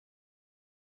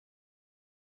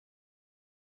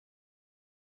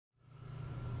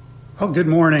Well, good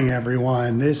morning,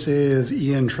 everyone. This is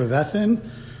Ian Trevethan.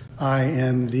 I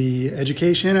am the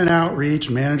Education and Outreach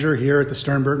Manager here at the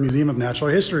Sternberg Museum of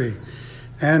Natural History.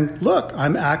 And look,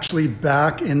 I'm actually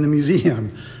back in the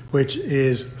museum, which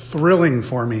is thrilling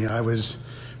for me. I was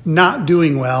not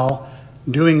doing well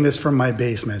doing this from my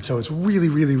basement. So it's really,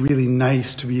 really, really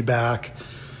nice to be back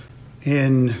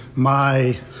in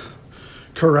my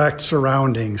correct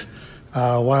surroundings.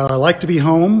 While I like to be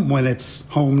home when it's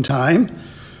home time,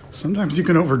 sometimes you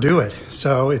can overdo it.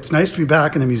 So it's nice to be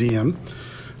back in the museum.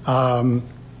 I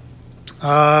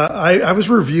was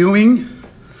reviewing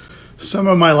some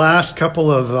of my last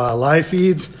couple of live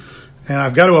feeds, and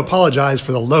I've got to apologize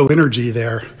for the low energy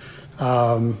there.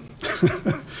 The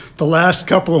last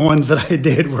couple of ones that I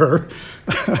did were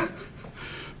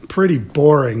pretty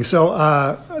boring.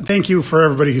 So thank you for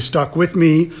everybody who stuck with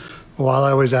me while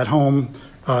I was at home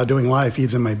doing live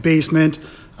feeds in my basement.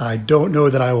 I don't know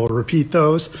that I will repeat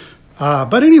those.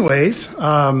 But anyways,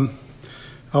 one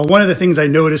of the things I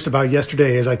noticed about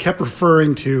yesterday is I kept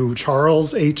referring to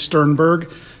Charles H.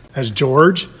 Sternberg as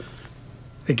George.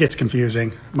 It gets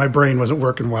confusing. My brain wasn't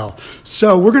working well.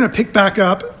 So we're going to pick back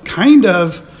up kind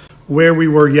of where we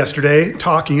were yesterday,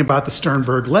 talking about the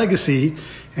Sternberg legacy.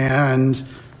 And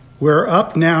we're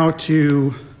up now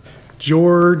to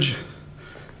George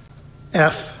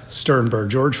F. Sternberg,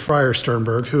 George Friar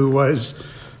Sternberg, who was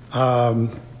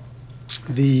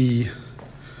the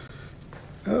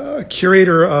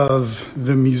curator of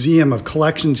the Museum of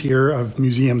Collections here, of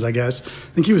museums, I guess. I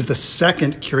think he was the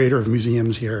second curator of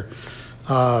museums here.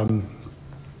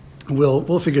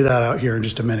 We'll figure that out here in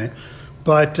just a minute.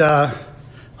 But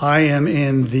I am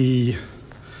in the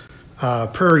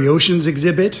Prairie Oceans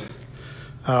exhibit,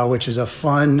 which is a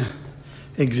fun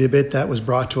exhibit that was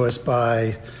brought to us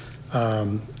by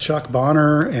Chuck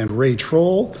Bonner and Ray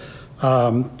Troll.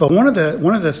 But one of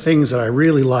the things that I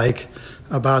really like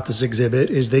about this exhibit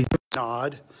is they give a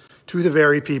nod to the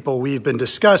very people we've been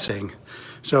discussing.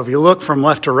 So if you look from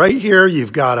left to right here,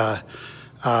 you've got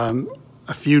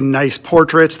a few nice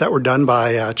portraits that were done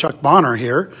by Chuck Bonner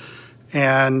here.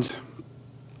 And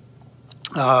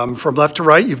from left to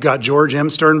right, you've got George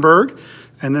M. Sternberg.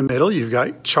 In the middle, you've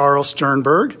got Charles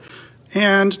Sternberg.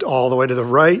 And all the way to the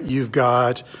right, you've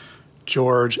got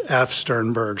George F.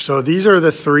 Sternberg. So these are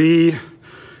the three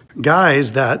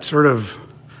guys that sort of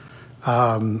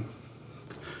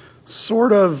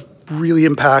really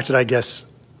impacted, I guess,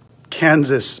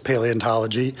 Kansas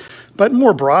paleontology, but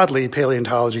more broadly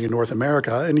paleontology in North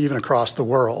America and even across the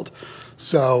world.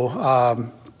 So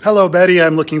hello, Betty.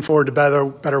 I'm looking forward to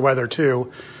better weather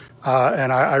too.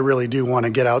 And I really do want to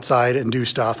get outside and do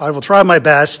stuff. I will try my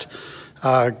best.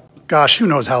 Gosh, who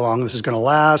knows how long this is going to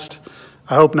last.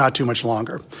 I hope not too much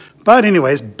longer. But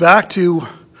anyways, back to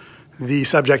the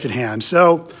subject at hand.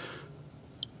 So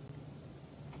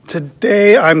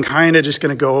today I'm kind of just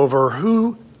going to go over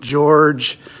who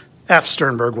George F.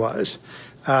 Sternberg was.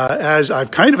 As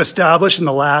I've kind of established in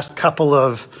the last couple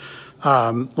of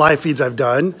live feeds I've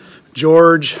done,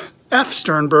 George F.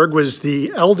 Sternberg was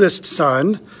the eldest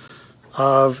son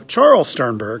of Charles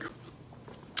Sternberg.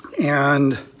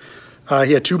 And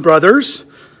he had two brothers.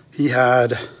 He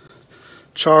had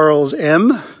Charles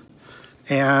M.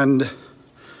 and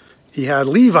he had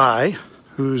Levi,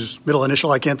 whose middle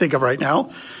initial I can't think of right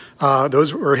now.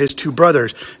 Those were his two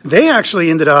brothers. They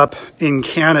actually ended up in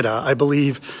Canada. I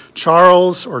believe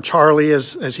Charles, or Charlie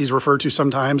as he's referred to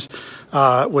sometimes,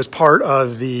 was part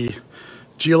of the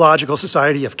Geological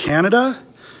Society of Canada,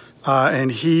 and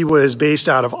he was based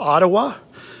out of Ottawa.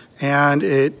 And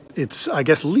it's, I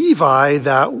guess, Levi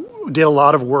that did a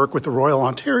lot of work with the Royal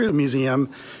Ontario Museum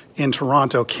in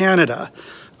Toronto, Canada.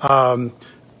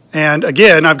 And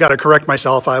again, I've got to correct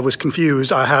myself. I was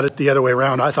confused. I had it the other way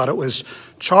around. I thought it was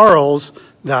Charles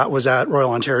that was at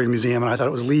Royal Ontario Museum, and I thought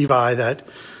it was Levi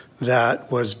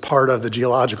that was part of the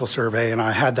Geological Survey, and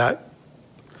I had that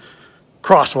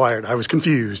crosswired. I was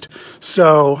confused.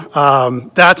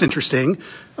 So that's interesting.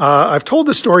 I've told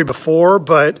this story before,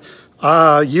 but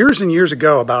years and years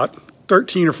ago, about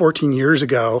 13 or 14 years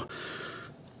ago,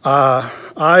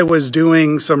 I was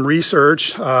doing some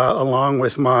research along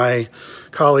with my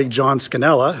colleague John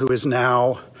Scannella, who is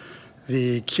now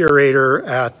the curator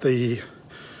at the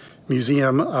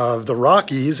Museum of the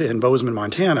Rockies in Bozeman,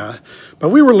 Montana. But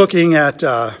we were looking at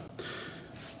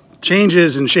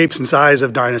changes in shapes and size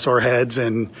of dinosaur heads,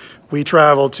 and we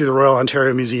traveled to the Royal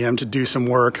Ontario Museum to do some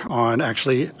work on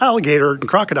actually alligator and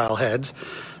crocodile heads,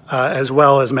 as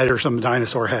well as measure some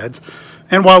dinosaur heads.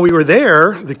 And while we were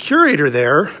there, the curator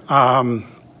there,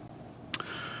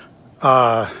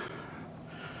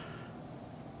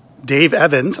 Dave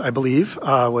Evans, I believe,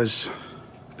 was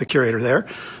the curator there,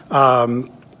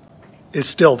 is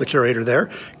still the curator there,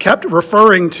 kept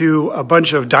referring to a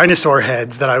bunch of dinosaur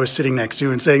heads that I was sitting next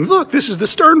to and saying, look, this is the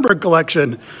Sternberg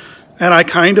collection. And I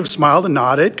kind of smiled and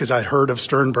nodded because I'd heard of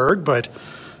Sternberg, but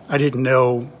I didn't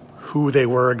know who they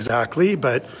were exactly.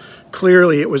 But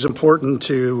clearly it was important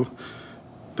to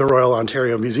the Royal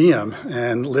Ontario Museum.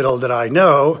 And little did I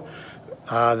know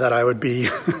that I would be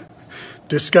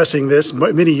discussing this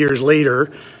many years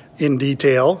later in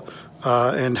detail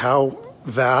and how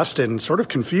vast and sort of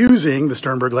confusing the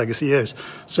Sternberg legacy is.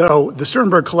 So the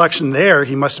Sternberg collection there,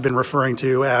 he must have been referring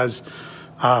to as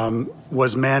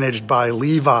was managed by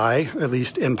Levi, at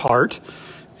least in part.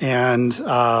 And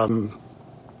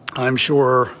I'm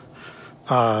sure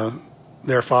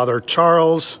their father,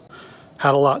 Charles,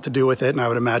 had a lot to do with it. And I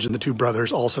would imagine the two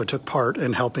brothers also took part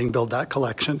in helping build that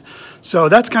collection. So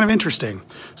that's kind of interesting.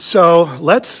 So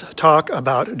let's talk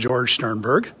about George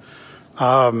Sternberg.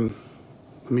 Let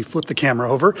me flip the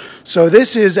camera over. So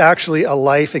this is actually a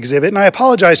life exhibit, and I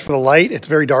apologize for the light. It's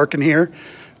very dark in here.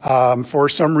 For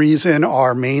some reason,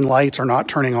 our main lights are not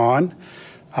turning on,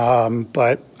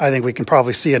 but I think we can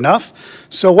probably see enough.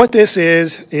 So what this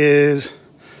is,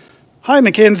 hi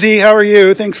Mackenzie, how are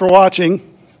you? Thanks for watching.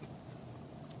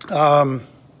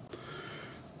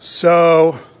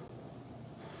 So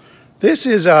this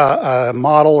is a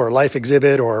model or life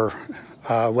exhibit or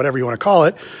whatever you want to call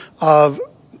it of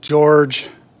George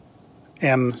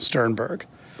M. Sternberg.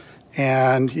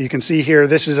 And you can see here,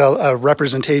 this is a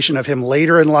representation of him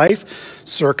later in life,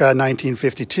 circa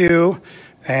 1952.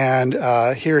 And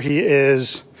here he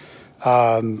is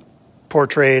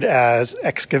portrayed as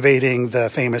excavating the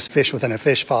famous fish within a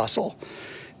fish fossil.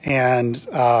 And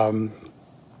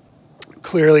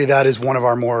clearly that is one of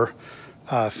our more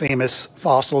famous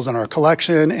fossils in our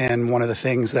collection and one of the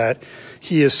things that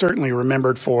he is certainly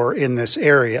remembered for in this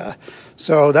area.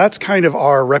 So that's kind of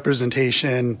our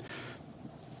representation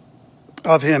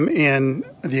of him in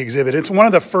the exhibit. It's one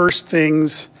of the first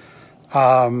things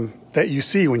that you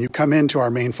see when you come into our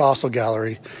main fossil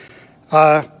gallery.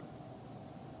 Hey,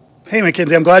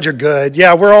 Mackenzie, I'm glad you're good.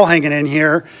 Yeah, we're all hanging in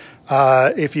here.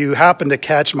 If you happen to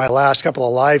catch my last couple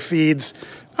of live feeds,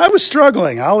 I was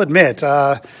struggling, I'll admit.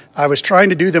 I was trying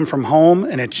to do them from home,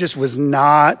 and it just was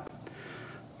not,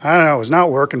 I don't know, it was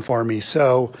not working for me.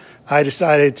 So I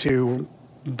decided to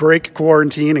break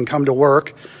quarantine and come to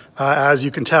work. As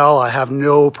you can tell, I have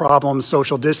no problem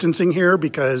social distancing here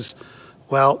because,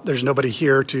 well, there's nobody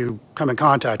here to come in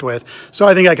contact with. So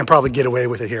I think I can probably get away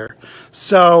with it here.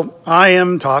 So I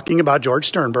am talking about George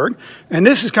Sternberg. And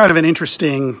this is kind of an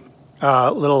interesting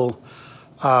little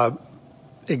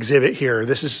exhibit here.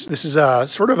 This is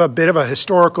sort of a bit of a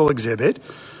historical exhibit.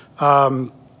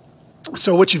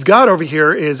 So what you've got over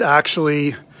here is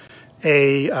actually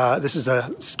this is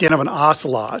a skin of an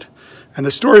ocelot. And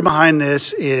the story behind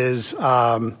this is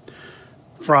from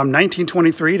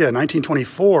 1923 to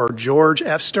 1924, George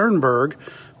F. Sternberg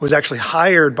was actually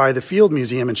hired by the Field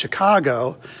Museum in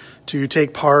Chicago to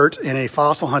take part in a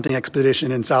fossil hunting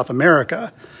expedition in South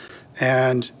America.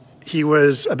 And he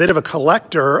was a bit of a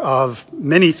collector of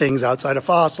many things outside of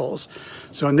fossils.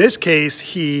 So in this case,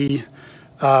 he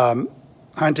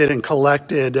hunted and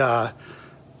collected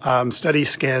study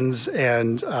skins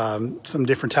and some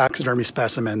different taxidermy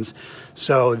specimens.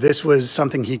 So this was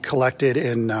something he collected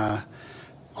in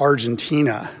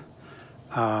Argentina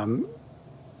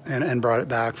and brought it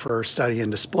back for study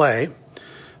and display.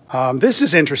 This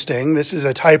is interesting. This is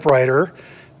a typewriter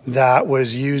that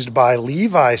was used by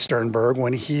Levi Sternberg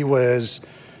when he was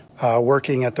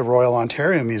working at the Royal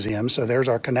Ontario Museum. So there's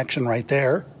our connection right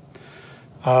there.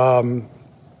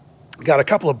 Got a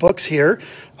couple of books here.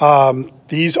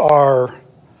 These are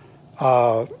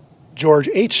George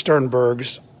H.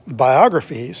 Sternberg's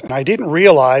biographies, and I didn't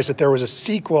realize that there was a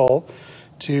sequel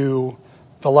to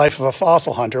The Life of a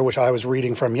Fossil Hunter, which I was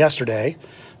reading from yesterday.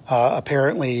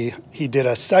 Apparently, he did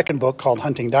a second book called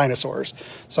Hunting Dinosaurs.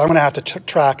 So I'm going to have to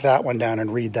track that one down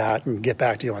and read that and get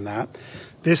back to you on that.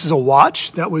 This is a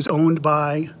watch that was owned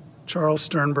by Charles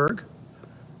Sternberg.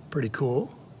 Pretty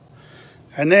cool.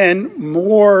 And then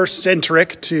more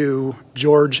centric to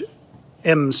George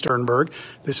M. Sternberg,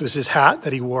 this was his hat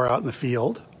that he wore out in the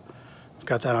field. I've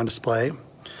got that on display.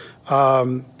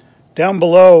 Down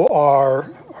below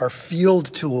are our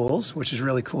field tools, which is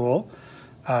really cool.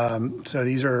 So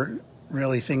these are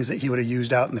really things that he would have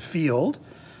used out in the field.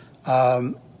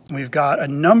 We've got a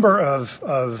number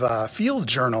of field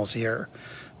journals here,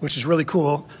 which is really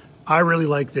cool. I really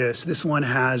like this. This one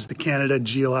has the Canada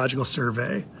Geological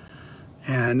Survey,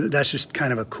 and that's just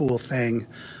kind of a cool thing.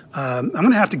 I'm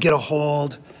going to have to get a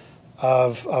hold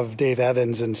of Dave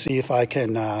Evans and see if I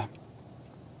can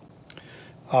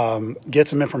get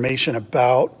some information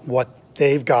about what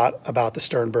they've got about the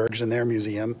Sternbergs in their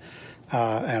museum,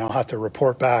 and I'll have to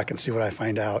report back and see what I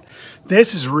find out.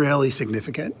 This is really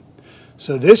significant.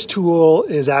 So this tool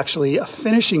is actually a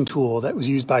finishing tool that was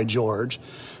used by George,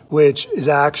 which is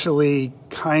actually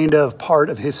kind of part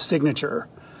of his signature.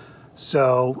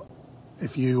 So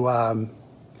if you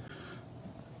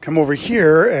come over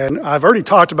here, and I've already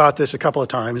talked about this a couple of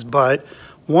times, but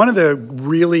one of the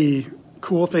really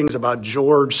cool things about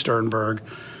George Sternberg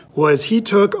was he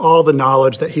took all the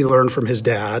knowledge that he learned from his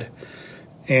dad,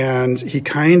 and he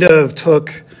kind of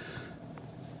took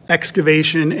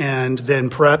excavation and then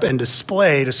prep and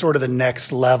display to sort of the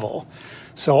next level.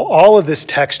 So all of this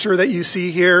texture that you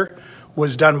see here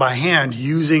was done by hand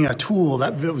using a tool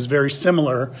that was very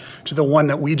similar to the one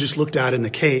that we just looked at in the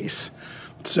case.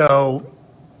 So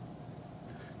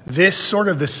this sort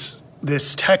of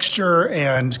this texture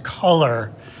and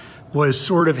color was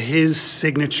sort of his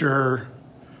signature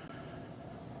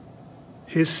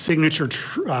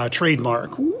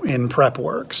trademark in prep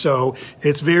work. So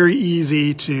it's very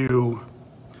easy to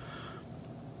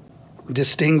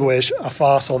distinguish a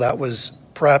fossil that was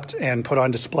prepped and put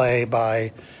on display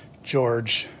by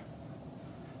George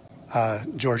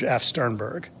F.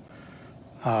 Sternberg.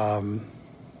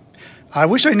 I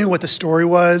wish I knew what the story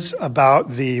was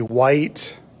about the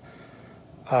white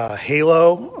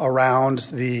halo around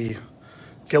the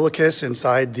Gillicus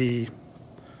inside the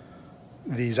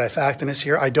Xiphactinus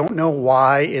here. I don't know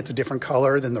why it's a different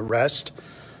color than the rest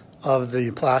of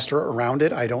the plaster around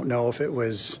it. I don't know if it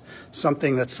was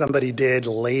something that somebody did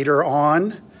later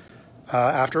on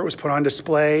after it was put on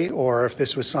display, or if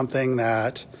this was something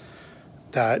that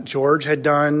George had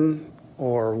done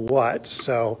or what.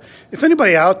 So if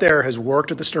anybody out there has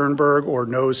worked at the Sternberg or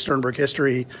knows Sternberg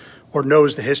history or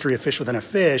knows the history of Fish Within a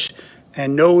Fish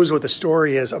and knows what the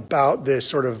story is about this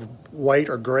sort of white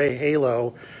or gray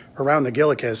halo around the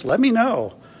Gillicus, let me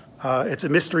know. It's a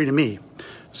mystery to me.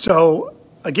 So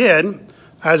again,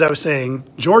 as I was saying,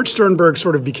 George Sternberg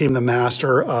sort of became the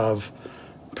master of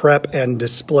prep and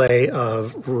display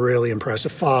of really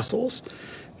impressive fossils.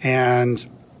 And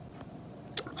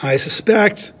I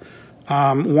suspect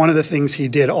one of the things he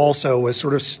did also was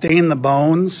sort of stain the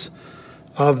bones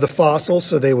of the fossils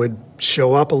so they would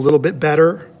show up a little bit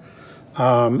better.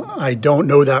 I don't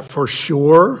know that for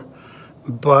sure,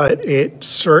 but it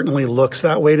certainly looks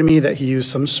that way to me, that he used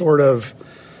some sort of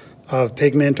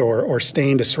pigment or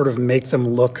stain to sort of make them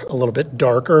look a little bit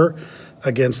darker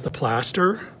against the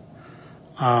plaster.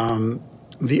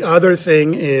 The other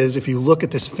thing is, if you look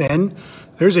at this fin,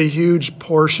 there's a huge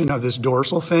portion of this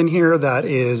dorsal fin here that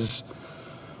is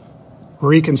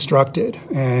reconstructed.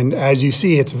 And as you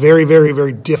see, it's very, very,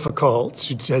 very difficult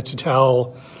to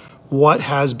tell what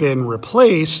has been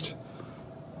replaced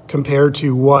compared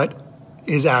to what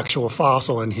is actual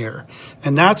fossil in here.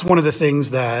 And that's one of the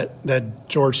things that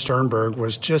George Sternberg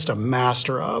was just a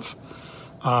master of.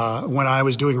 When I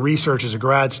was doing research as a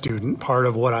grad student, part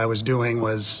of what I was doing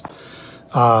was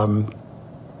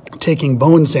taking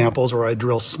bone samples where I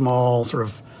drill small sort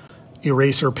of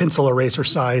pencil eraser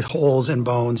size holes in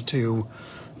bones to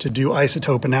do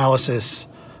isotope analysis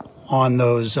on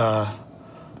those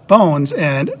bones.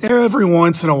 And every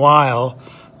once in a while,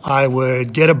 I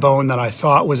would get a bone that I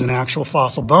thought was an actual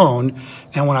fossil bone.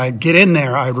 And when I'd get in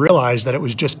there, I'd realize that it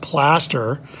was just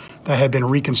plaster that had been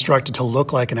reconstructed to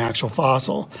look like an actual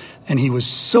fossil. And he was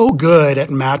so good at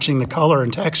matching the color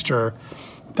and texture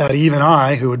that even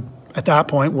I, who had at that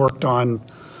point worked on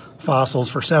fossils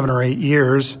for 7 or 8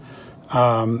 years,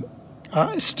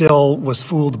 still was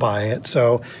fooled by it.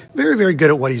 So very, very good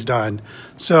at what he's done.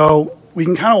 So we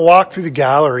can kind of walk through the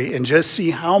gallery and just see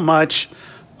how much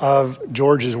of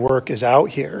George's work is out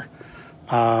here.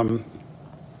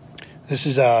 This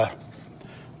is a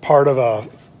part of a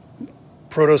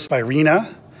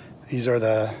Protospirina. These are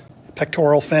the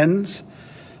pectoral fins.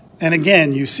 And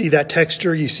again, you see that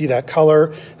texture, you see that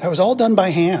color. That was all done by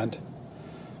hand.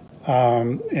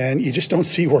 And you just don't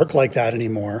see work like that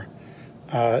anymore.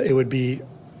 It would be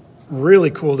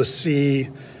really cool to see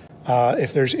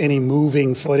if there's any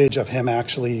moving footage of him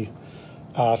actually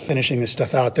finishing this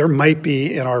stuff out. There might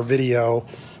be in our video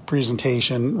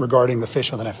presentation regarding the Fish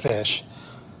Within a Fish.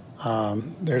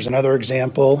 There's another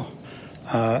example.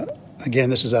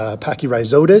 Again, this is a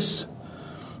Pachyrhizotis,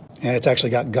 and it's actually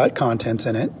got gut contents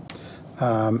in it.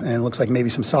 And it looks like maybe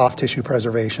some soft tissue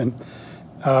preservation.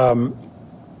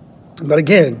 But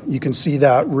again, you can see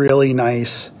that really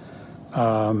nice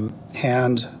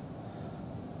hand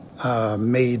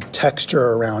made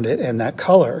texture around it and that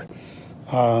color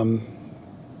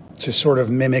to sort of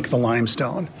mimic the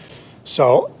limestone.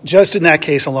 So just in that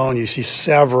case alone, you see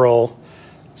several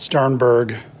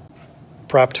Sternberg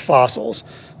prepped fossils.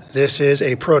 This is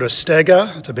a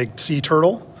protostega. It's a big sea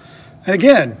turtle. And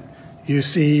again, you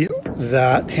see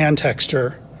that hand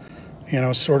texture,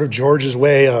 sort of George's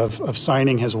way of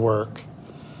signing his work.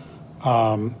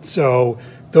 So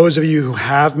those of you who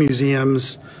have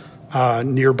museums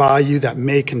nearby you that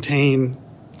may contain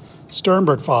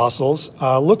Sternberg fossils,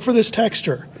 look for this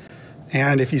texture.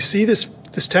 And if you see this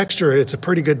texture, it's a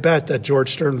pretty good bet that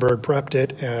George Sternberg prepped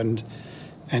it and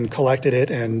collected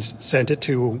it and sent it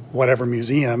to whatever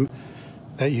museum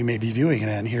that you may be viewing it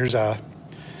in.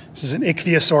 This is an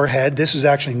ichthyosaur head. This was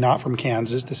actually not from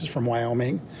Kansas. This is from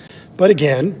Wyoming. But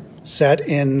again, set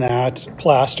in that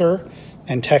plaster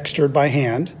and textured by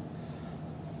hand.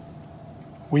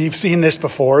 We've seen this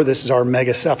before. This is our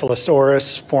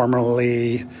Megacephalosaurus,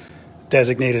 formerly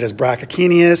designated as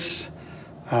Brachioceneus,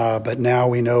 but now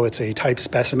we know it's a type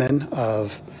specimen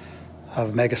of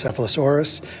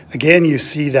Megacephalosaurus. Again, you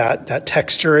see that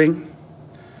texturing.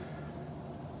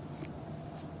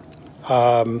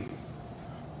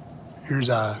 Here's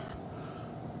a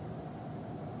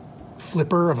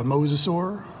flipper of a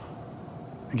mosasaur.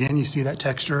 Again, you see that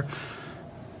texture.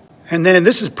 And then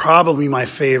this is probably my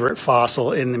favorite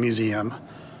fossil in the museum.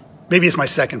 Maybe it's my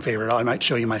second favorite. I might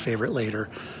show you my favorite later.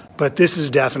 But this is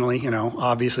definitely,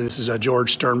 obviously this is a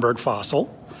George Sternberg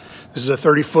fossil. This is a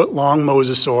 30-foot long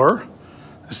mosasaur.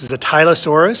 This is a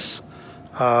Tylosaurus.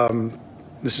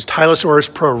 This is Tylosaurus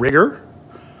prorigor.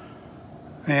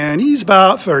 And he's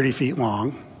about 30 feet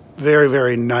long. Very,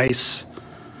 very nice,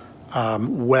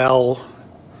 well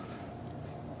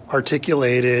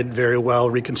articulated, very well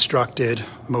reconstructed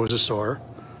mosasaur.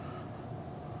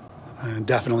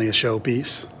 Definitely a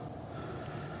showpiece.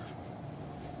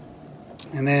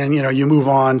 And then, you move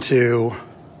on to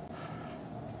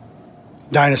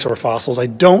dinosaur fossils. I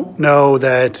don't know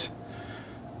that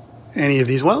any of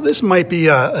these, well, this might be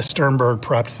a Sternberg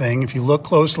prepped thing. If you look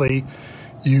closely,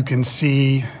 you can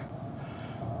see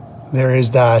there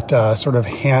is that sort of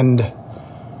hand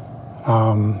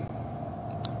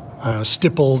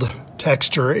stippled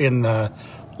texture in the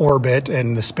orbit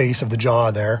and the space of the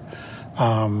jaw there.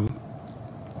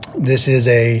 This is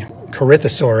a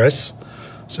Corythosaurus.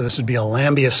 So this would be a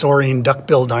Lambeosaurine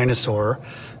duck-billed dinosaur.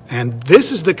 And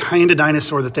this is the kind of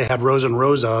dinosaur that they had rows and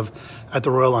rows of at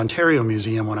the Royal Ontario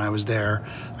Museum when I was there.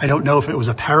 I don't know if it was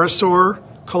a parasaur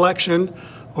collection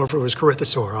or if it was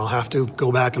Corythosaur. I'll have to go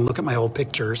back and look at my old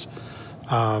pictures.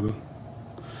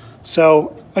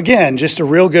 So again, just a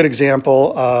real good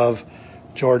example of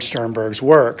George Sternberg's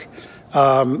work.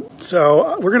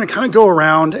 So we're going to kind of go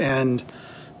around and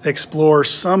explore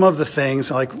some of the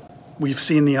things, like we've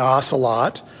seen the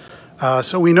ocelot.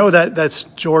 So we know that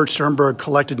George Sternberg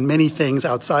collected many things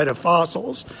outside of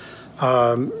fossils.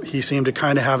 He seemed to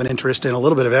kind of have an interest in a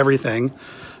little bit of everything.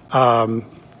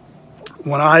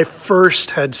 When I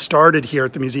first had started here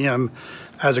at the museum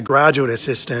as a graduate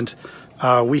assistant,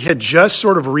 we had just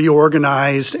sort of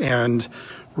reorganized and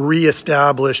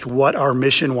reestablished what our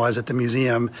mission was at the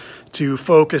museum to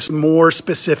focus more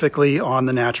specifically on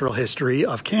the natural history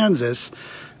of Kansas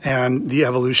and the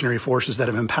evolutionary forces that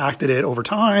have impacted it over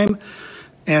time.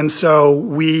 And so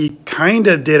we kind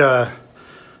of did a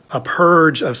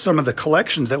purge of some of the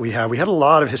collections that we have. We had a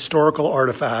lot of historical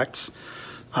artifacts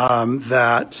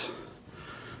that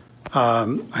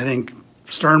I think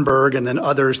Sternberg and then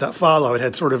others that followed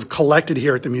had sort of collected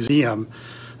here at the museum.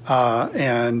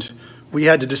 And we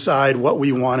had to decide what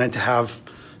we wanted to have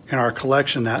in our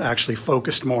collection that actually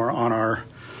focused more on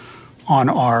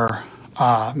our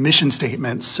mission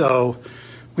statements. So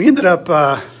we ended up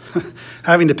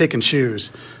having to pick and choose.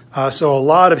 So a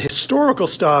lot of historical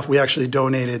stuff we actually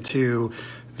donated to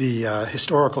the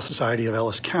Historical Society of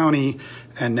Ellis County,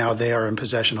 and now they are in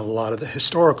possession of a lot of the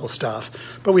historical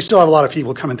stuff. But we still have a lot of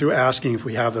people coming through asking if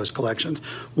we have those collections.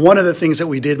 One of the things that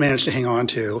we did manage to hang on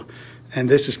to, and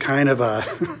this is kind of a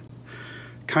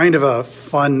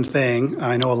fun thing,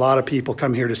 I know a lot of people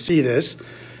come here to see this,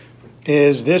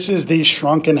 is the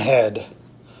shrunken head.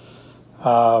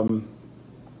 And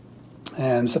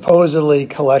supposedly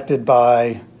collected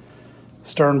by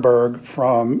Sternberg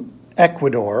from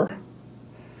Ecuador.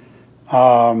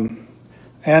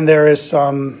 And there is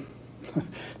some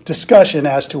discussion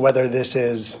as to whether this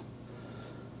is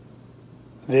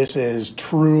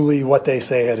truly what they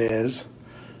say it is,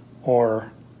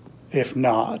 or if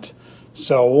not.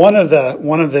 So one of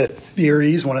the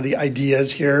theories, one of the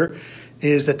ideas here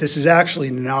is that this is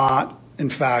actually not, in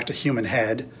fact, a human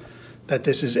head, that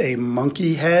this is a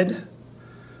monkey head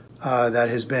that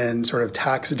has been sort of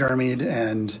taxidermied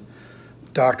and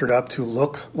doctored up to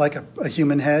look like a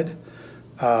human head.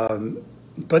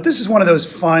 But this is one of those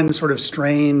fun, sort of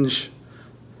strange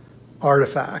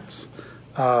artifacts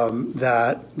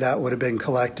that would have been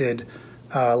collected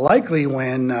likely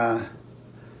when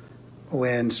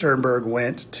Sternberg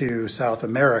went to South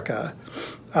America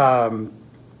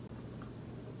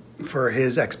for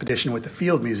his expedition with the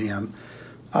Field Museum.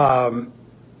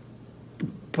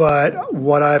 But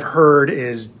what I've heard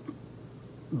is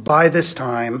by this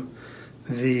time,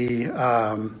 the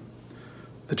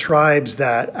tribes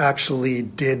that actually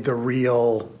did the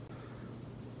real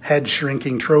head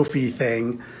shrinking trophy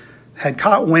thing had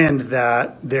caught wind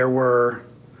that there were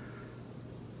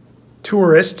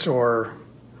tourists, or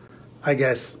I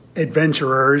guess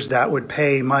adventurers, that would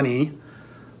pay money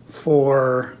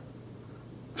for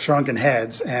shrunken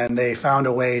heads, and they found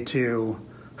a way to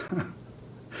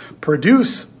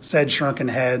produce said shrunken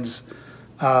heads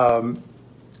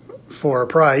for a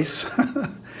price,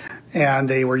 and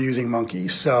they were using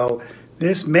monkeys. So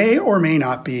this may or may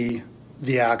not be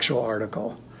the actual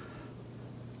article.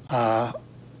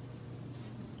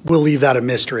 We'll leave that a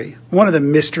mystery. One of the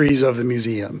mysteries of the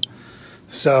museum.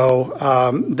 So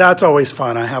that's always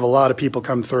fun. I have a lot of people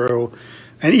come through,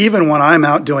 and even when I'm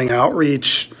out doing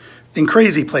outreach in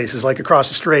crazy places like across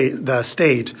the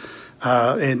state,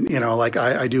 and like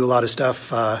I do a lot of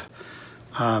stuff,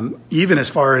 even as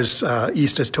far as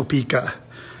east as Topeka.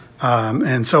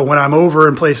 And so when I'm over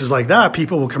in places like that,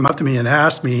 people will come up to me and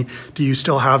ask me, "Do you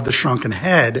still have the shrunken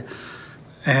head?"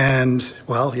 And,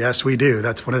 well, yes, we do.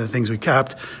 That's one of the things we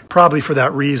kept, probably for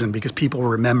that reason, because people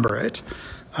remember it.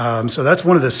 So that's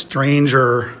one of the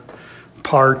stranger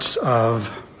parts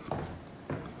of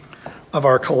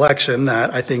our collection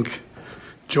that I think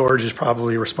George is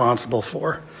probably responsible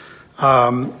for.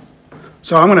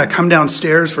 So I'm going to come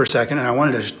downstairs for a second, and I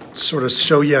wanted to sort of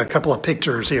show you a couple of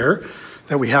pictures here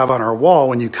that we have on our wall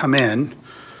when you come in.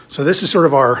 So this is sort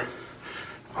of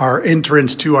our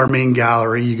entrance to our main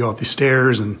gallery. You go up the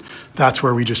stairs, and that's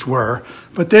where we just were.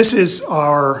 But this is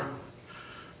our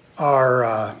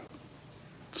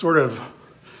sort of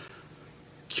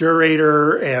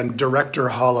curator and director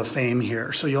Hall of Fame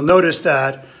here. So you'll notice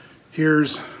that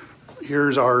here's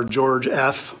our George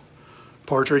F.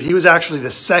 portrait. He was actually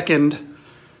the second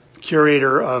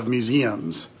curator of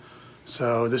museums.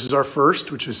 So this is our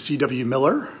first, which is C.W.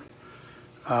 Miller.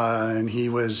 And he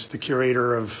was the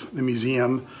curator of the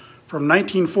museum from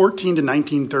 1914 to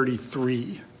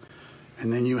 1933.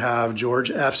 And then you have George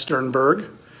F. Sternberg.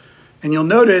 And you'll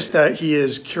notice that he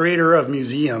is curator of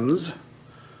museums.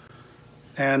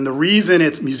 And the reason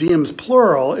it's museums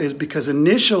plural is because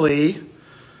initially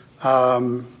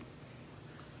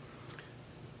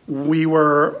we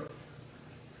were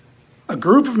a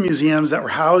group of museums that were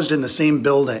housed in the same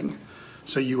building.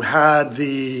 So you had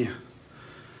the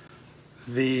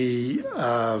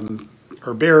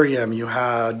herbarium, you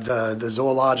had the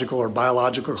zoological or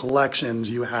biological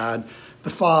collections, you had the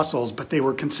fossils, but they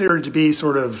were considered to be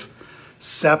sort of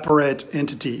separate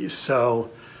entities. So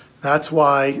that's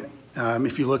why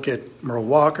if you look at Merle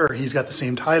Walker, he's got the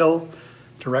same title,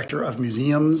 Director of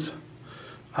Museums,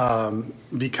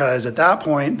 because at that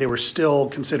point they were still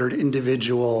considered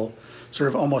individual, sort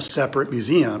of almost separate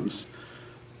museums.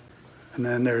 And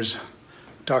then there's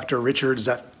Dr. Richard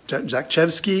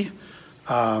Zakchevsky.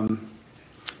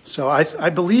 So I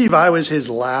believe I was his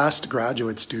last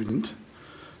graduate student.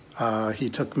 He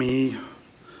took me,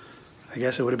 I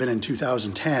guess it would have been in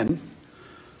 2010,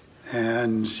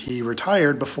 and he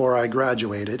retired before I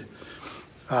graduated.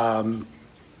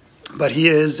 But he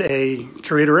is a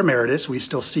curator emeritus. We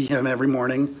still see him every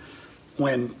morning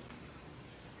when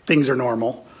things are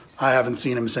normal. I haven't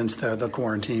seen him since the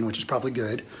quarantine, which is probably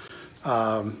good.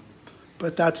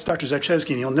 But that's Dr.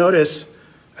 Zakchevsky. And you'll notice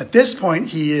at this point,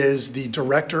 he is the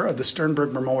director of the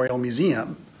Sternberg Memorial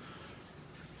Museum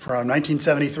from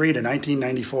 1973 to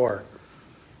 1994.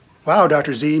 Wow,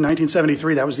 Dr. Z,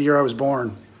 1973, that was the year I was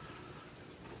born.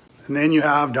 And then you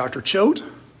have Dr. Choate,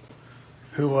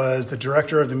 who was the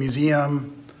director of the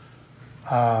museum.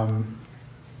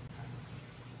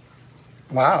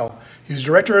 Wow, he was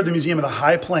director of the Museum of the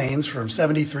High Plains from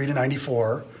 73 to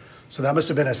 94. So that must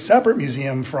have been a separate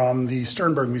museum from the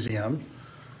Sternberg Museum.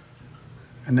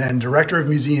 And then Director of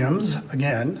Museums,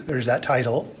 again, there's that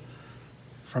title,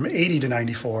 from 80 to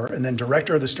 94. And then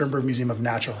Director of the Sternberg Museum of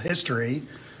Natural History,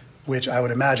 which I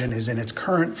would imagine is in its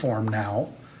current form now.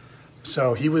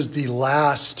 So he was the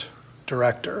last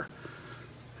director.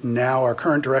 Now our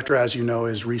current director, as you know,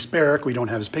 is Reese Barrick. We don't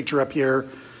have his picture up here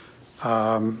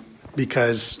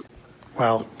because,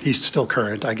 well, he's still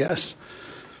current, I guess.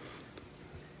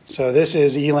 So this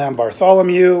is Elam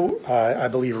Bartholomew. I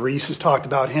believe Reese has talked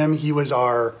about him. He was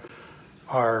our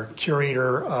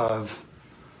curator of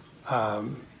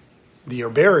the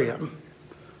herbarium.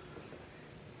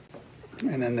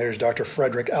 And then there's Dr.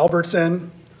 Frederick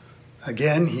Albertson.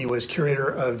 Again, he was curator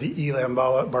of the Elam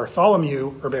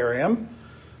Bartholomew Herbarium.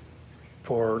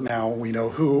 For now, we know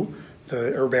who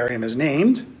the herbarium is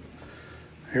named.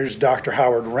 Here's Dr.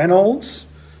 Howard Reynolds.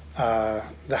 The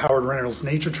Howard Reynolds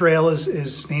Nature Trail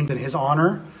is named in his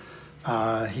honor.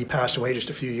 He passed away just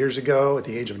a few years ago at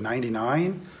the age of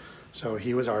 99. So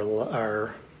he was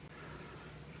our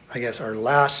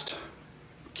last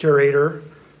curator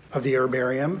of the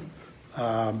herbarium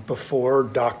before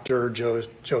Dr.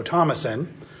 Joe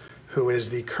Thomason, who is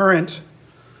the current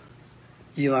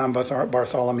Elam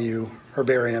Bartholomew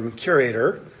Herbarium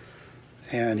curator.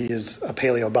 And he is a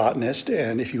paleobotanist,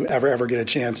 and if you ever get a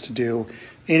chance to do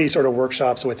any sort of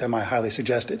workshops with him, I highly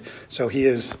suggest it. So he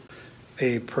is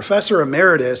a professor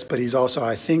emeritus, but he's also,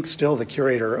 I think, still the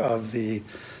curator of the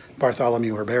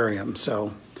Bartholomew Herbarium.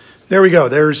 So there we go.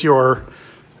 There's your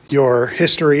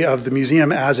history of the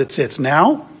museum as it sits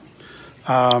now.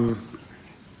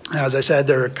 As I said,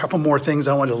 there are a couple more things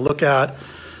I wanted to look at.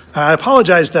 I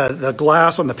apologize that the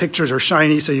glass on the pictures are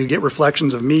shiny, so you get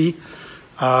reflections of me.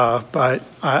 But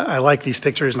I like these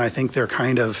pictures, and I think they're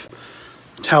kind of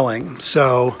telling.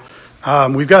 So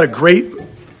we've got a great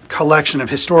collection of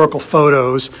historical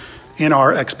photos in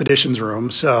our expeditions room.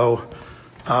 So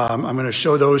I'm going to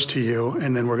show those to you,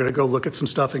 and then we're going to go look at some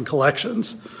stuff in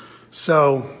collections.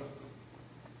 So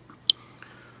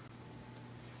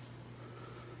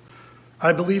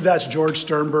I believe that's George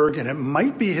Sternberg, and it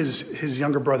might be his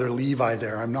younger brother Levi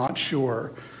there. I'm not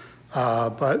sure,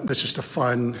 but that's just a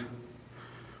fun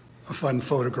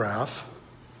photograph.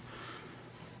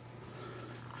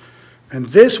 And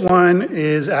this one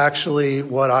is actually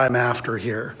what I'm after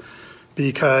here,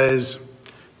 because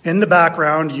in the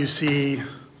background you see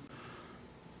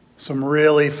some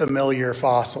really familiar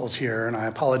fossils here, and I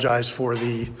apologize for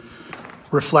the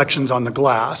reflections on the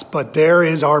glass, but there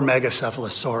is our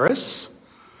Megacephalosaurus.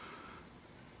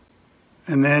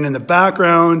 And then in the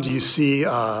background you see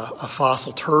a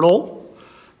fossil turtle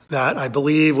that I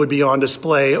believe would be on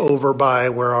display over by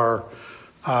where our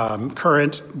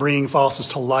current Bringing Fossils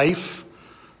to Life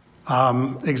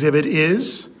exhibit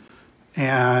is.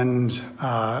 And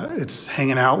it's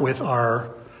hanging out with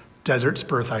our desert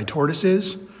spur-thighed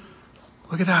tortoises.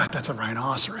 Look at that, that's a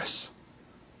rhinoceros.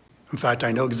 In fact,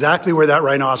 I know exactly where that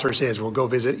rhinoceros is. We'll go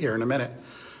visit here in a minute.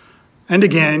 And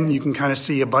again, you can kind of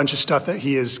see a bunch of stuff that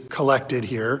he has collected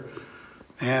here.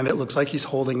 And it looks like he's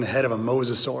holding the head of a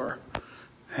mosasaur.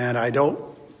 And I don't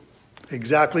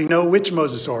exactly know which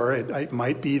mosasaur. It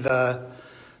might be the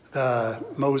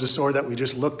mosasaur that we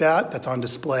just looked at that's on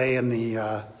display in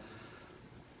the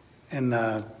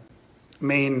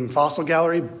main fossil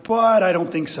gallery, but I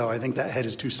don't think so. I think that head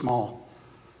is too small.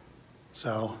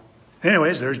 So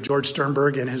anyways, there's George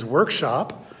Sternberg in his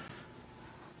workshop.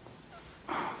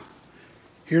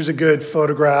 Here's a good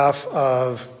photograph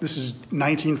of, this is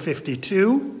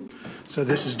 1952. So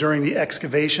this is during the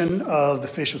excavation of the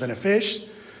fish within a fish.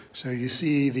 So you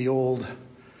see the old,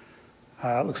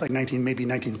 it looks like maybe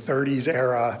 1930s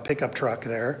era pickup truck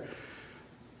there.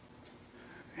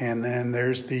 And then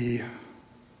there's the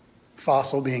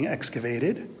fossil being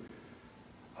excavated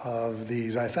of the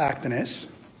Xiphactinus.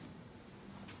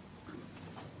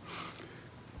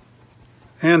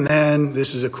 And then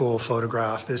this is a cool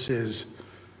photograph. This is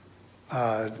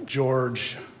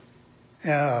George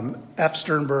F.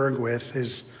 Sternberg with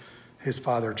his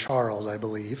father Charles, I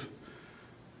believe.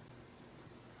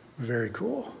 Very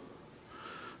cool.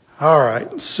 All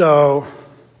right, so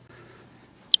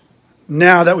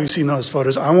now that we've seen those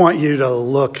photos, I want you to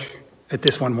look at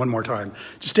this one more time.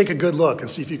 Just take a good look and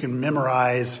see if you can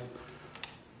memorize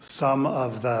some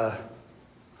of the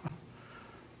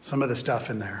stuff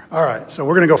in there. All right, so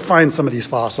we're going to go find some of these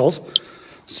fossils.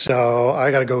 So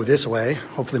I got to go this way.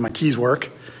 Hopefully my keys work.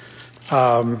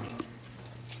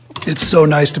 It's so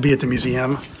nice to be at the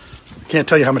museum. I can't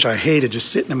tell you how much I hated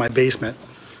just sitting in my basement.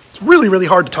 It's really, really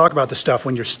hard to talk about this stuff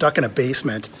when you're stuck in a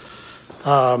basement.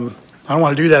 I don't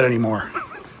want to do that anymore.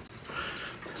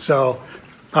 So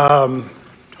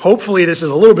hopefully this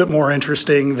is a little bit more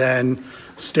interesting than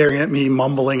staring at me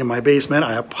mumbling in my basement.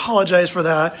 I apologize for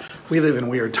that. We live in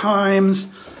weird times.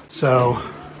 So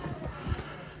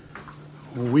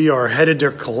we are headed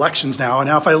to collections now. And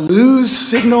now if I lose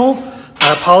signal,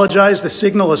 I apologize. The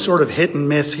signal is sort of hit and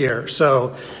miss here.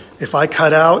 So if I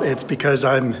cut out, it's because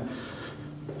I'm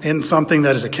in something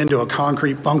that is akin to a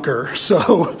concrete bunker.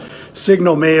 So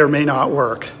signal may or may not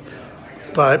work.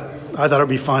 But I thought it'd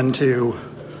be fun to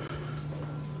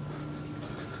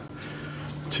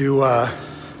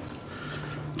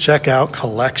check out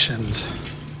collections.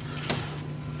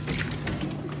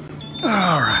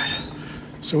 All right.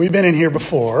 So we've been in here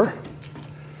before.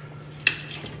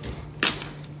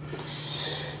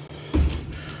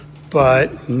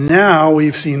 But now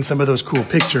we've seen some of those cool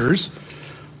pictures.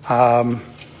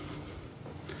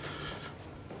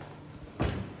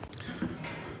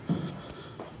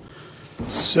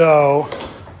 So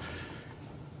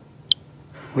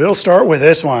we'll start with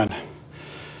this one.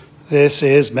 This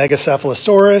is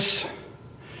Megacephalosaurus,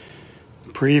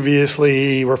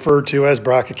 previously referred to as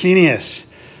Brachiochenius.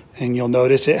 And you'll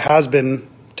notice it has been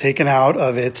taken out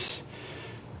of its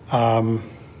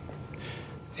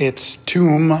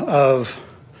tomb of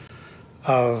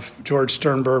George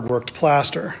Sternberg worked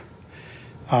plaster.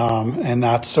 And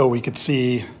that's so we could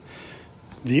see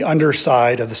the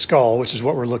underside of the skull, which is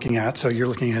what we're looking at. So you're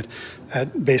looking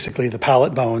at basically the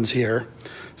palate bones here.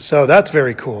 So that's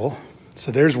very cool.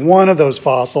 So there's one of those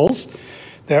fossils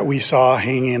that we saw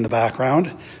hanging in the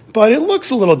background, but it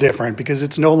looks a little different because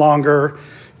it's no longer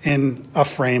in a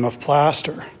frame of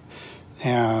plaster.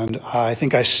 And I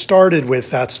think I started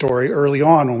with that story early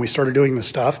on when we started doing this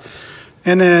stuff.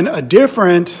 And then a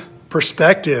different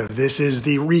perspective. This is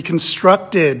the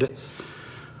reconstructed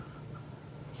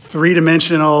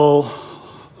three-dimensional,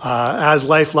 as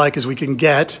lifelike as we can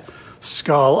get,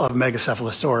 skull of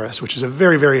Megacephalosaurus, which is a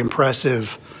very, very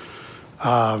impressive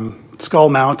skull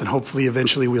mount, and hopefully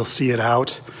eventually we'll see it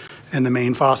out in the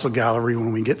main fossil gallery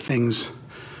when we get things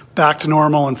back to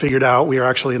normal and figured out. We are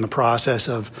actually in the process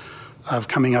of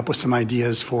coming up with some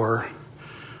ideas for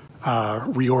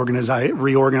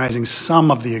reorganizing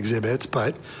some of the exhibits,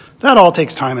 but that all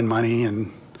takes time and money,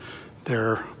 and there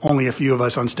are only a few of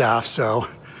us on staff, so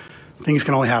things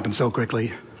can only happen so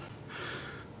quickly.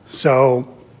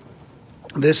 So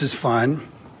this is fun.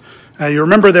 You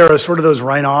remember there are sort of those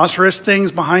rhinoceros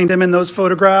things behind him in those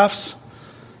photographs?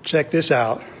 Check this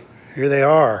out. Here they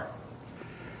are.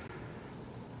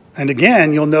 And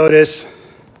again, you'll notice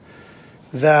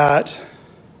that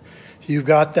you've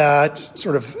got that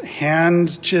sort of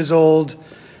hand-chiseled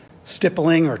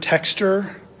stippling or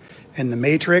texture in the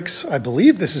matrix. I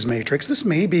believe this is matrix. This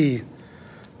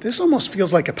almost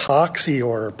feels like epoxy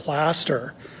or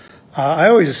plaster. I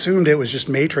always assumed it was just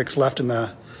matrix left in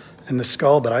the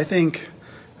skull, but I think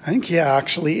he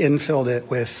actually infilled it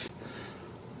with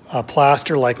a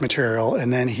plaster-like material,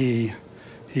 and then he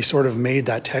sort of made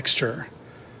that texture.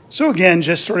 So again,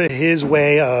 just sort of his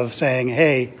way of saying,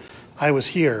 hey, I was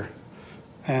here.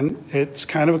 And it's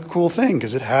kind of a cool thing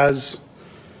because it has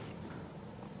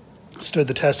stood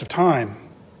the test of time,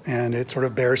 and it sort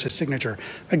of bears his signature.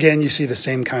 Again, you see the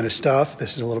same kind of stuff.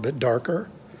 This is a little bit darker.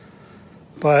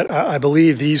 But I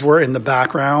believe these were in the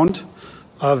background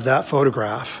of that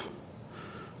photograph.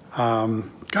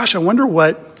 Gosh, I wonder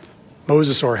what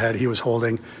mosasaur head he was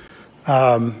holding.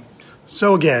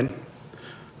 So again,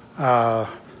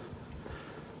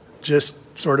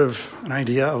 just sort of an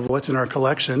idea of what's in our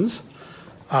collections.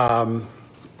 Let's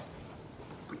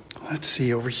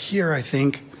see, over here, I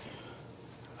think.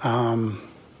 Well,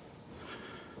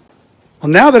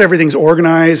 now that everything's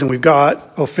organized and we've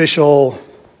got official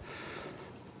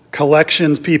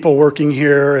collections people working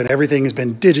here and everything has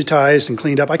been digitized and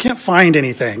cleaned up, I can't find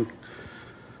anything.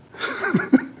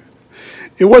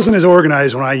 It wasn't as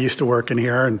organized when I used to work in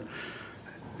here, and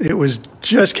it was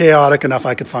just chaotic enough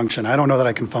I could function. I don't know that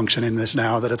I can function in this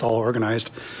now that it's all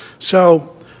organized.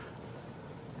 So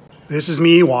this is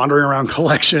me wandering around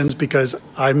collections because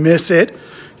I miss it.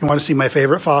 You want to see my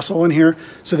favorite fossil in here?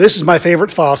 So this is my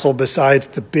favorite fossil besides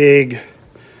the big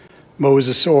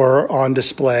mosasaur on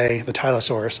display, the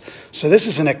Tylosaurus. So this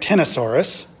is an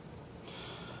Actinosaurus.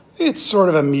 It's sort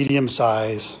of a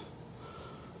medium-size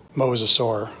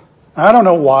mosasaur. I don't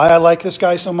know why I like this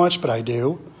guy so much, but I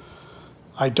do.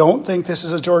 I don't think this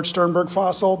is a George Sternberg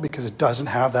fossil because it doesn't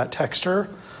have that texture,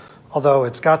 although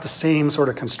it's got the same sort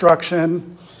of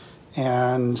construction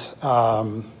and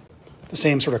the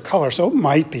same sort of color, so it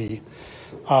might be.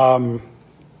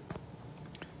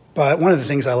 But one of the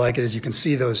things I like is you can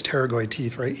see those pterygoid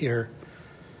teeth right here.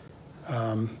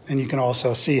 And you can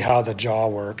also see how the jaw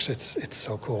works. It's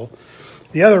so cool.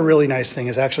 The other really nice thing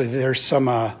is actually there's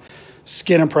some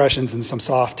skin impressions and some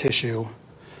soft tissue.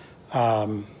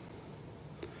 So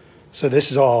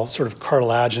this is all sort of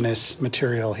cartilaginous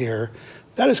material here.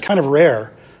 That is kind of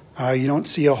rare. You don't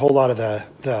see a whole lot of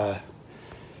the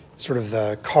sort of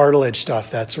the cartilage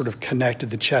stuff that sort of connected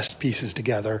the chest pieces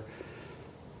together.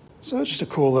 So it's just a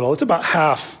cool little, it's about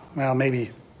half, well,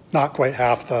 maybe not quite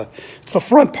half it's the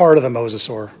front part of the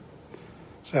mosasaur.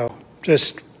 So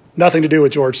just nothing to do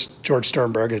with George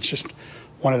Sternberg. It's just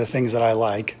one of the things that I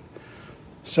like.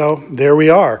 So there we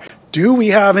are. Do we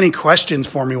have any questions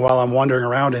for me while I'm wandering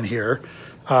around in here?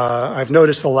 I've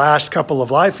noticed the last couple of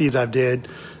live feeds I've did,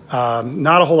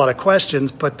 not a whole lot of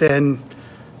questions, but then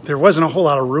there wasn't a whole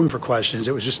lot of room for questions.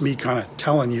 It was just me kind of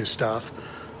telling you stuff.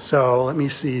 So let me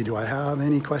see, do I have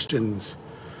any questions?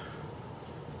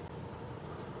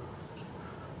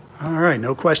 All right,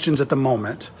 no questions at the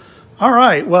moment. All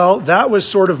right, well, that was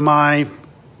sort of my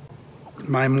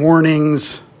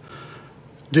morning's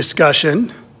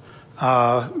discussion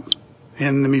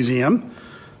in the museum,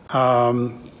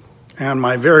 and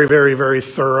my very, very, very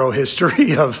thorough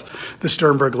history of the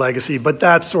Sternberg legacy. But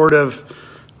that's sort of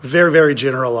very, very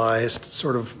generalized,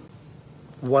 sort of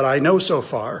what I know so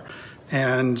far.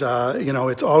 And, you know,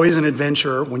 it's always an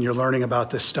adventure when you're learning about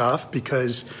this stuff,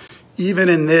 because even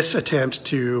in this attempt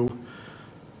to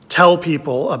tell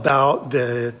people about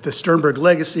the Sternberg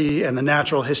legacy and the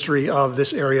natural history of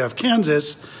this area of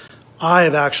Kansas, I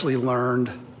have actually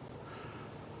learned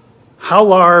how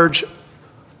large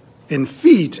in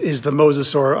feet is the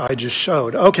mosasaur I just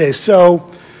showed. Okay, so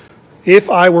if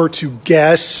I were to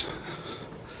guess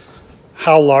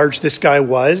how large this guy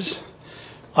was,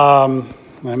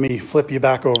 let me flip you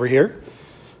back over here.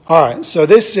 All right, so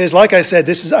this is, like I said,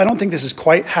 I don't think this is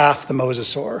quite half the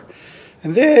mosasaur.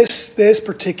 And this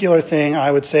particular thing, I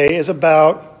would say, is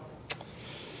about,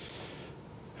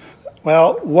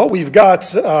 well, what we've got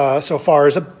so far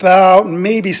is about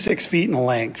maybe 6 feet in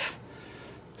length.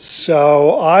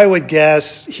 So I would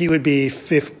guess he would be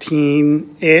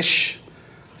 15-ish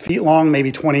feet long,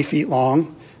 maybe 20 feet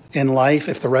long in life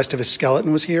if the rest of his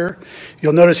skeleton was here.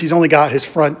 You'll notice he's only got his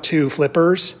front 2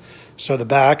 flippers, so the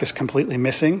back is completely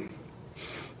missing.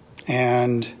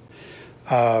 And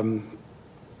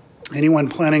anyone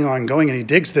planning on going any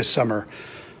digs this summer?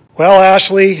 Well,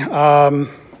 Ashley, I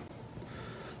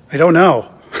don't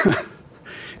know.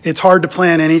 It's hard to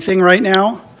plan anything right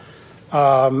now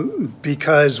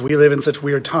because we live in such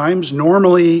weird times.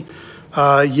 Normally,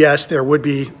 yes, there would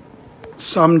be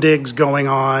some digs going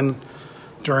on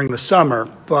during the summer,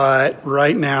 but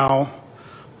right now,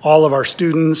 all of our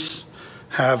students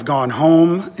have gone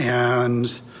home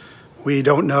and we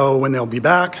don't know when they'll be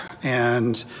back.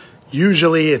 And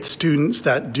usually it's students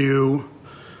that do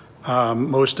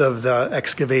most of the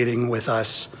excavating with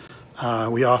us.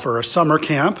 We offer a summer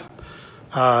camp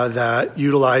that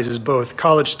utilizes both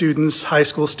college students, high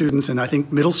school students, and I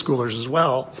think middle schoolers as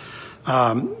well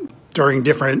during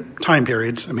different time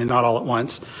periods. I mean, not all at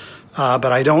once.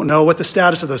 But I don't know what the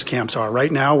status of those camps are.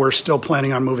 Right now, we're still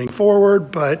planning on moving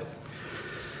forward, but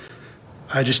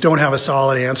I just don't have a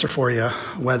solid answer for you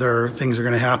whether things are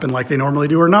going to happen like they normally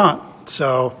do or not.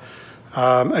 So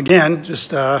again,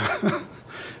 just an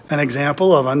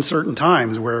example of uncertain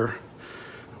times where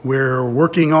we're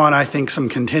working on, I think, some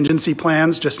contingency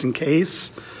plans just in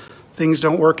case things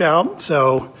don't work out.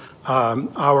 So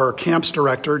our camps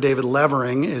director, David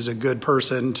Levering, is a good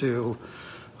person to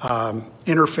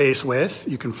interface with.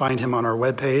 You can find him on our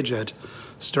webpage at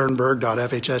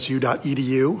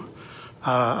sternberg.fhsu.edu.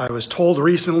 I was told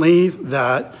recently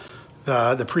that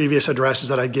the previous addresses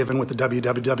that I'd given with the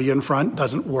www in front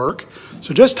doesn't work.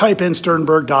 So just type in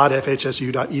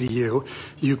sternberg.fhsu.edu.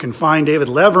 You can find David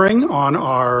Levering on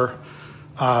our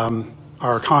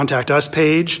Contact Us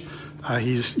page.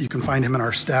 You can find him in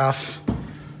our staff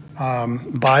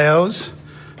bios.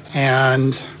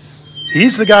 And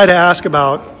he's the guy to ask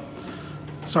about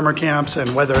summer camps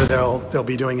and whether they'll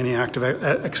be doing any active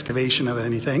excavation of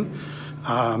anything.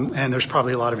 And there's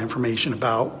probably a lot of information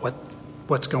about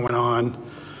what's going on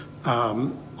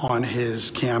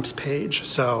his camps page.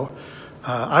 So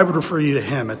I would refer you to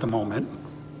him at the moment.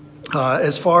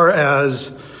 As far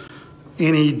as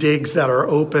any digs that are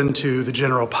open to the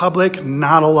general public,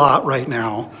 not a lot right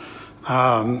now,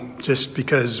 just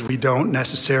because we don't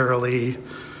necessarily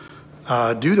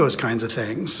do those kinds of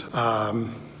things.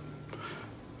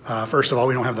 First of all,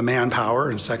 we don't have the manpower,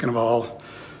 and second of all,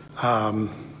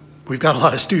 we've got a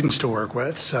lot of students to work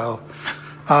with. So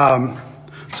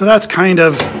that's kind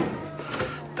of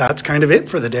it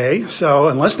for the day. So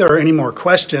unless there are any more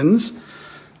questions,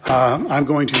 I'm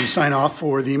going to sign off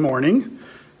for the morning.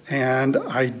 And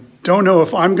I don't know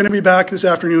if I'm going to be back this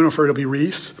afternoon or if it'll be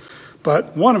Reese,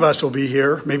 but one of us will be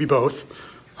here, maybe both.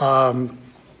 And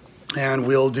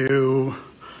we'll do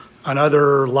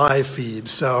another live feed.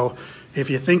 So if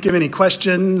you think of any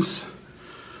questions,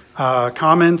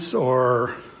 comments,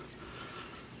 or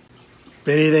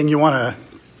anything you want to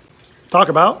talk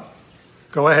about,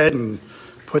 go ahead and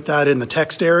put that in the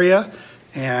text area,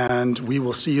 and we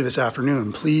will see you this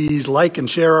afternoon. Please like and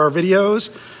share our videos.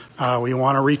 We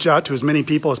want to reach out to as many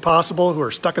people as possible who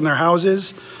are stuck in their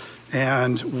houses,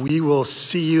 and we will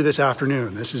see you this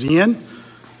afternoon. This is Ian,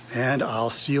 and I'll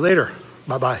see you later.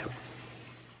 Bye-bye.